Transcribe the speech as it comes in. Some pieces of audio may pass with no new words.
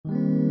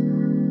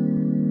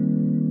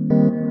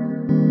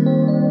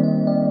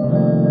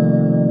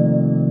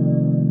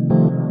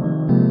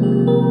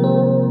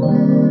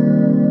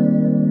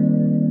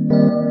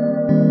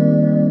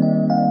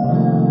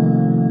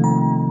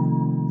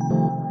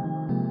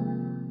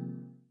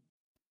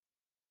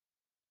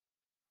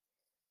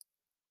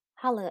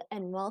Hello,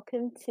 and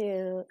welcome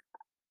to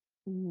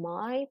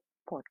my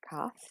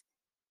podcast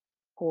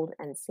called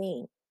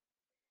Unseen.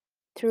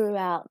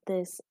 Throughout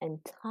this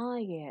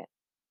entire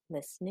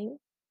listening,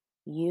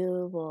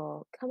 you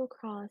will come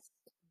across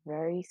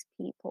various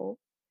people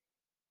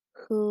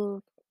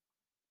who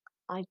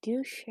I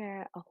do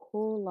share a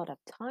whole lot of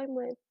time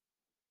with,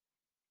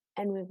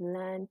 and we've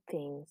learned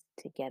things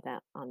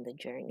together on the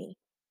journey.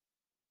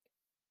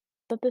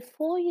 But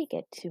before you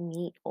get to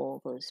meet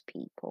all those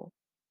people,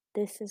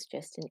 this is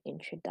just an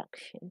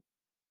introduction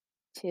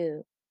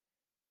to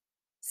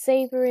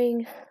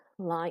savoring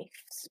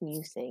life's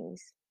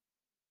musings,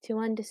 to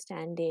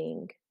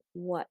understanding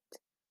what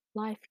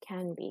life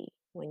can be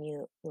when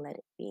you let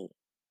it be.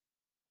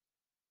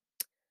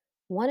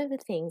 One of the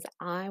things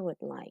I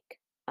would like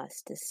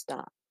us to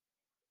start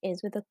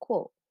is with a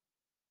quote.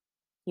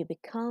 You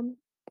become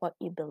what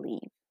you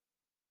believe.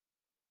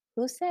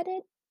 Who said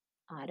it?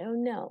 I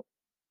don't know.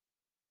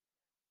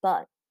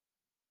 But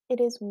it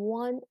is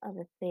one of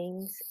the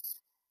things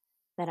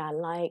that I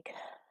like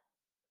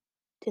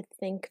to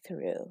think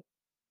through.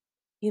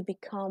 You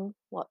become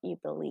what you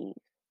believe.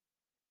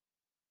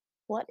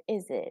 What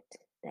is it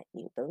that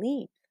you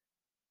believe?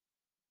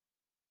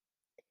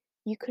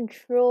 You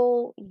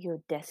control your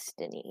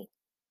destiny.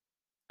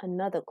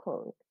 Another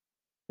quote.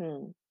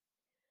 Hmm.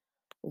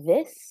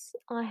 This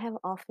I have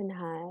often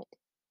had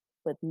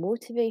with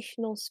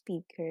motivational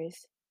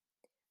speakers,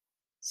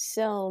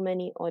 so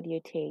many audio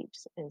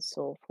tapes, and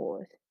so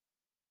forth.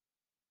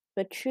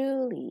 But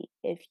truly,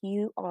 if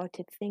you are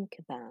to think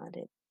about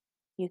it,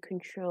 you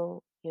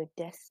control your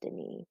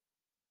destiny.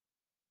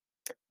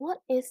 What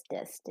is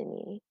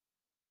destiny?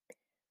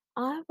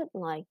 I would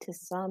like to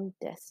sum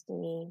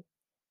destiny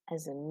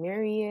as a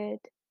myriad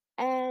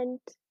and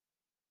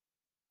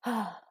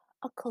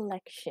a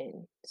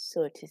collection,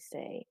 so to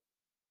say,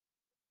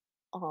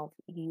 of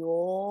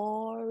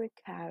your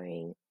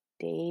recurring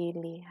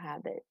daily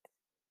habits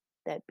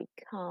that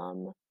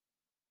become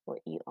what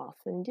you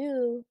often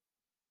do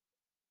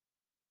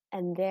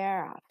and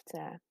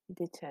thereafter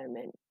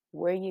determine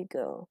where you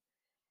go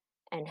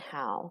and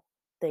how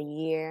the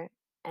year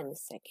and the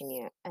second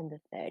year and the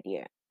third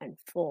year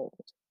unfold.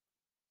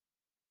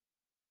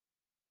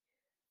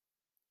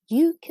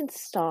 You can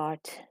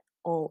start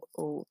all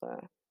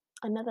over.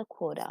 Another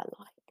quote I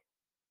like.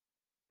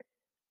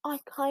 I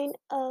kind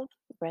of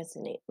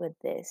resonate with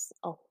this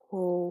a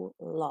whole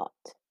lot.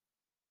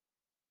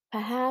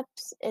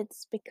 Perhaps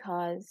it's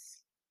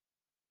because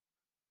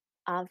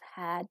I've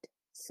had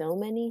so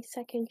many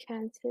second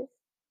chances,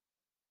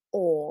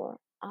 or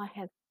I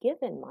have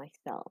given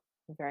myself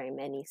very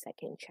many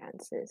second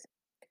chances.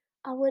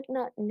 I would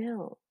not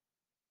know.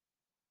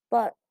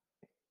 But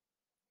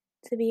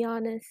to be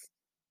honest,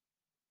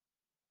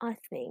 I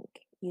think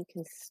you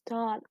can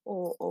start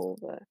all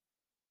over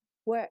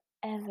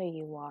wherever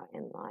you are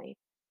in life.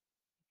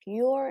 If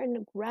you're a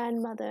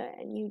grandmother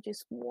and you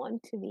just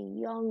want to be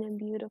young and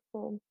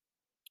beautiful,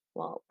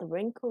 well, the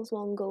wrinkles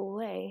won't go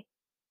away,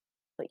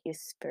 but your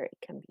spirit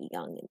can be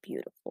young and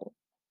beautiful.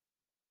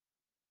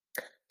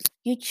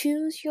 You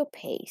choose your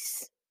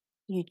pace,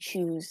 you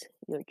choose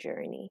your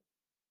journey.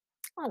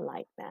 I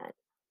like that,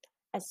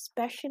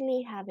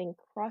 especially having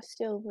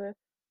crossed over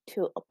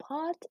to a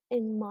part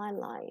in my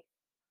life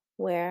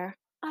where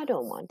I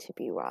don't want to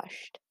be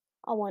rushed.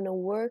 I want to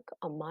work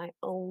on my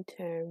own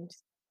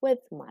terms, with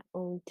my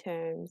own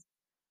terms,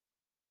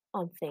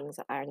 on things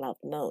I love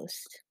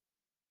most.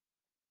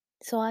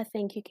 So I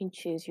think you can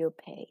choose your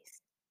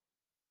pace.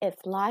 If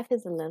life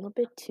is a little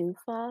bit too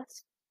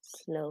fast,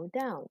 slow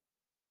down.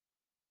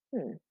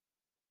 Hmm.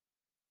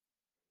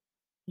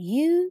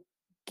 You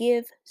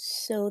give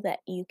so that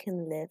you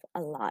can live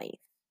a life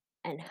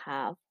and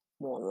have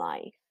more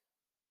life.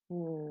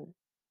 Hmm.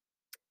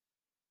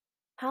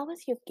 How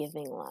is your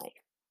giving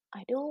life?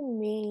 I don't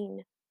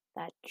mean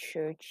that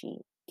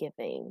churchy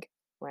giving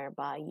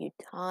whereby you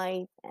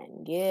tithe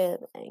and give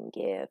and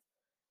give.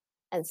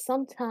 And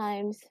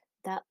sometimes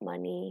that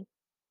money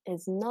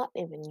is not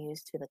even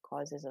used to the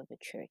causes of the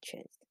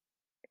churches.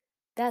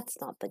 That's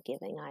not the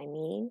giving I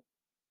mean.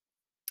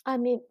 I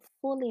mean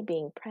fully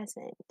being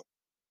present.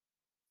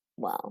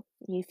 Well,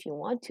 if you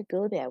want to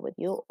go there with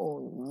your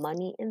own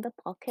money in the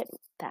pocket,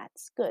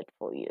 that's good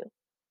for you.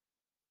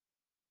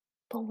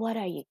 But what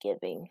are you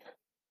giving?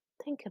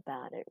 Think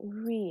about it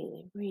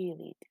really,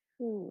 really,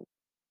 true,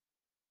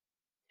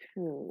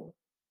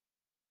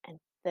 and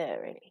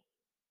thoroughly.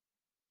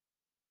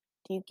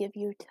 Do you give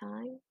your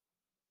time?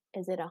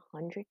 Is it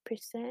 100%?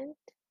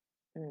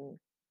 Mm,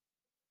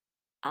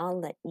 I'll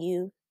let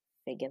you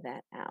figure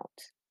that out.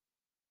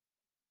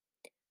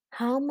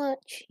 How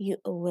much you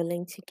are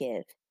willing to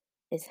give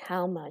is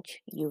how much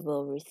you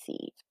will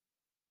receive.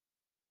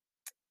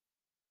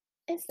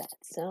 Is that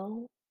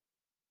so?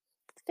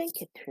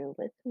 Think it through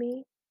with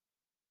me.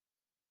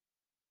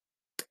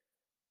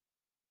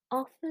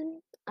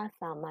 Often I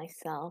found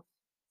myself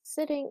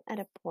sitting at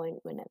a point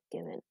when I've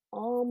given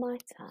all my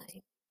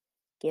time,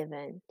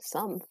 given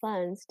some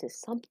funds to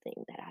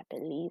something that I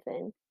believe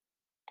in,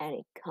 and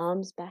it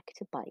comes back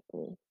to bite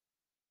me.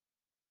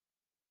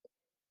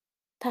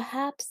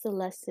 Perhaps the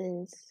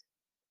lessons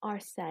are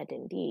sad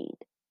indeed,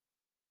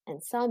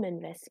 and some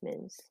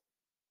investments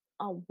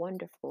are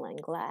wonderful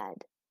and glad.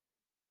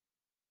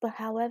 But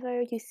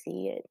however you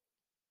see it,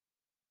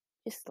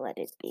 just let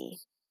it be.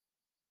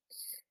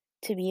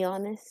 To be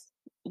honest,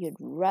 you'd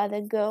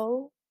rather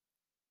go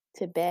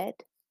to bed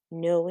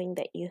knowing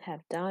that you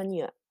have done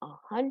your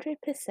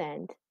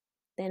 100%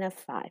 than a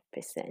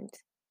 5%.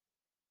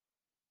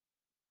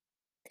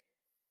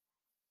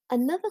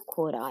 Another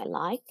quote I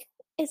like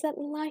is that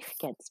life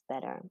gets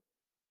better.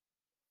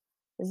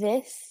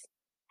 This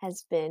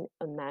has been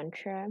a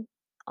mantra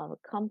of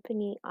a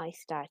company I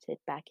started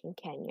back in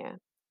Kenya,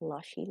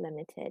 Loshi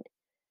Limited,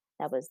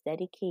 that was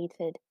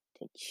dedicated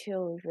to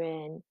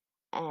children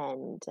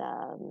and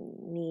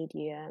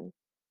media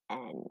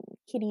and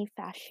kiddie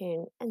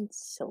fashion and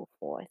so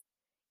forth.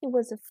 It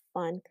was a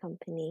fun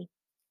company.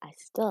 I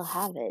still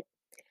have it.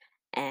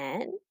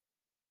 And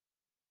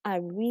I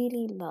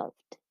really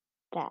loved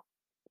that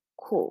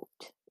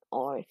quote,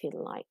 or if you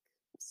like,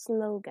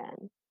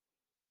 slogan.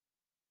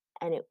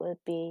 And it would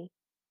be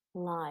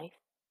life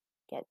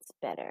gets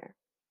better.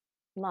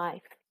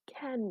 Life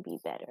can be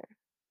better.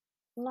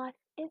 Life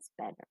is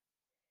better.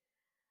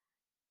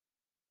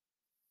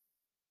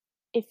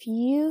 If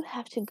you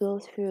have to go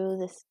through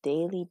this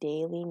daily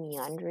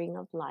meandering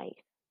of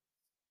life,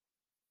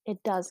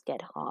 it does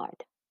get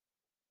hard,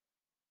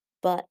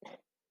 but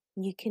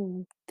you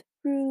can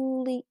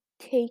truly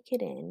take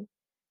it in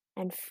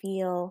and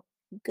feel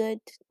good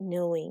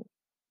knowing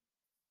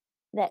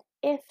that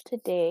if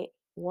today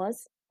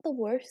was the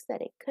worst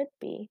that it could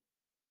be,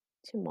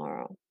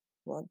 tomorrow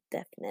will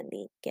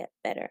definitely get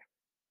better.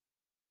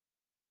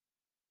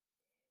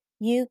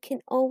 You can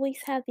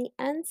always have the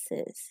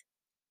answers.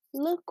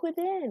 Look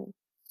within.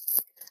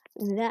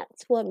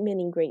 That's what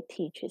many great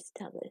teachers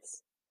tell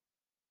us.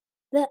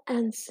 The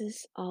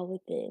answers are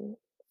within.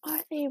 Are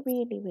they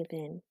really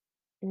within?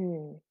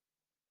 Hmm,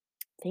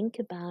 think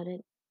about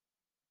it.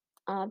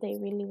 Are they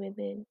really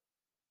within?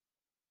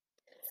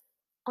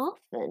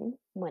 Often,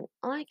 when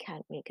I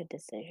can't make a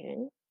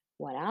decision,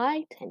 what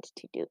I tend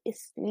to do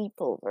is sleep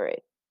over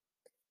it.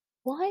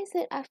 Why is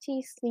it after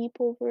you sleep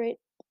over it,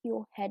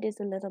 your head is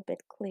a little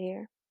bit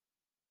clear?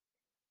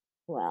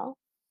 Well,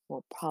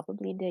 we'll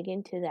probably dig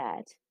into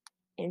that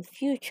in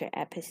future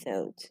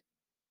episodes.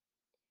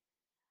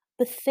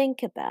 But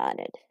think about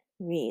it,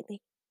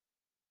 really.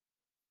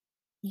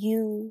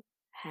 You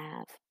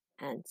have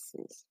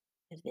answers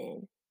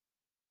within.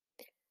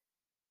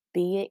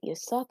 Be it your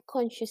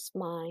subconscious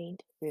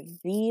mind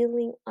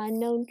revealing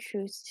unknown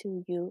truths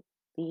to you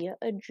via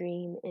a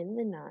dream in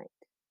the night.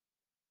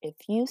 If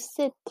you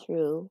sit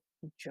through,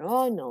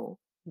 journal,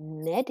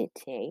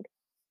 meditate,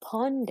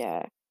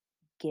 ponder,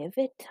 give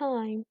it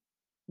time,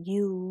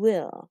 you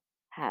will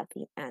have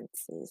the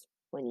answers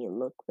when you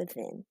look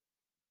within.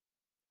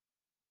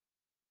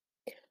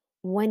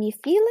 When you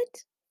feel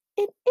it,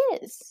 it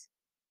is.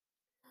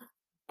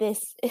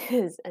 This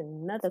is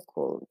another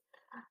quote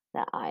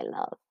that I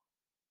love.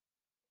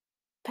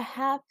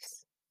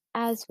 Perhaps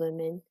as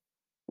women,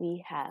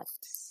 we have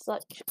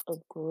such a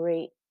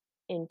great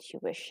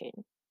intuition.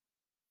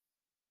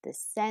 The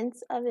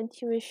sense of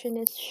intuition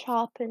is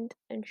sharpened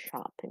and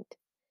sharpened.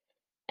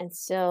 And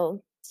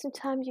so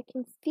sometimes you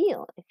can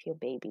feel if your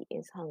baby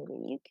is hungry.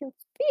 You can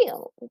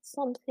feel that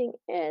something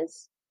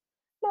is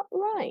not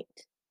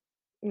right.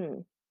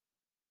 Mm.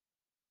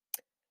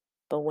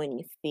 But when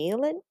you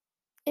feel it,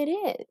 it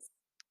is.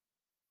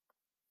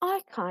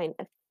 I kind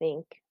of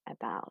think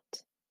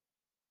about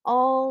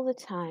all the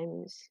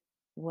times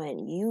when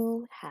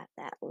you have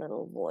that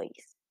little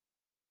voice,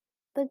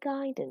 the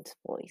guidance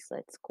voice,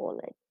 let's call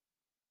it,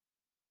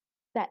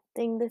 that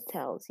thing that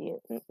tells you,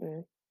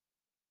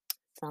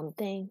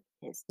 something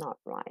is not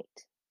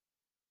right.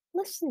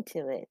 Listen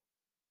to it.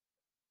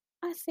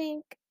 I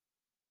think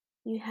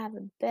you have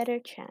a better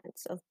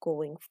chance of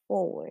going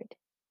forward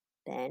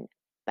than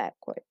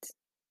backwards.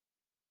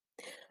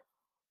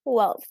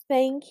 Well,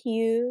 thank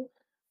you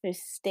for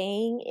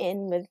staying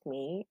in with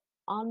me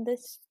on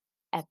this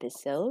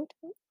episode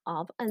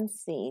of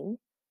Unseen.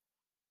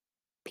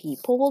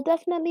 People will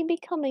definitely be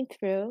coming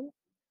through,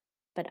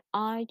 but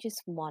I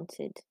just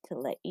wanted to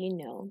let you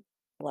know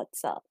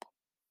what's up.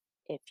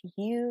 If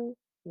you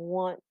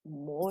want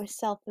more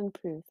self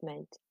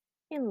improvement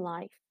in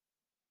life,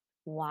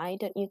 why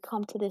don't you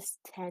come to this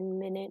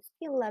 10-minute,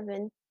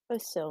 11 or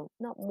so,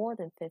 not more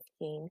than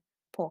 15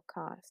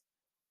 podcast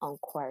on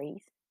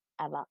queries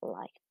about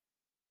life?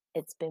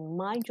 It's been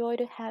my joy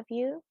to have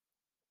you,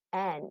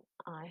 and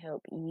I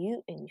hope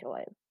you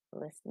enjoy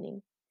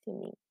listening to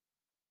me.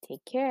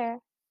 Take care.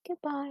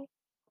 Goodbye.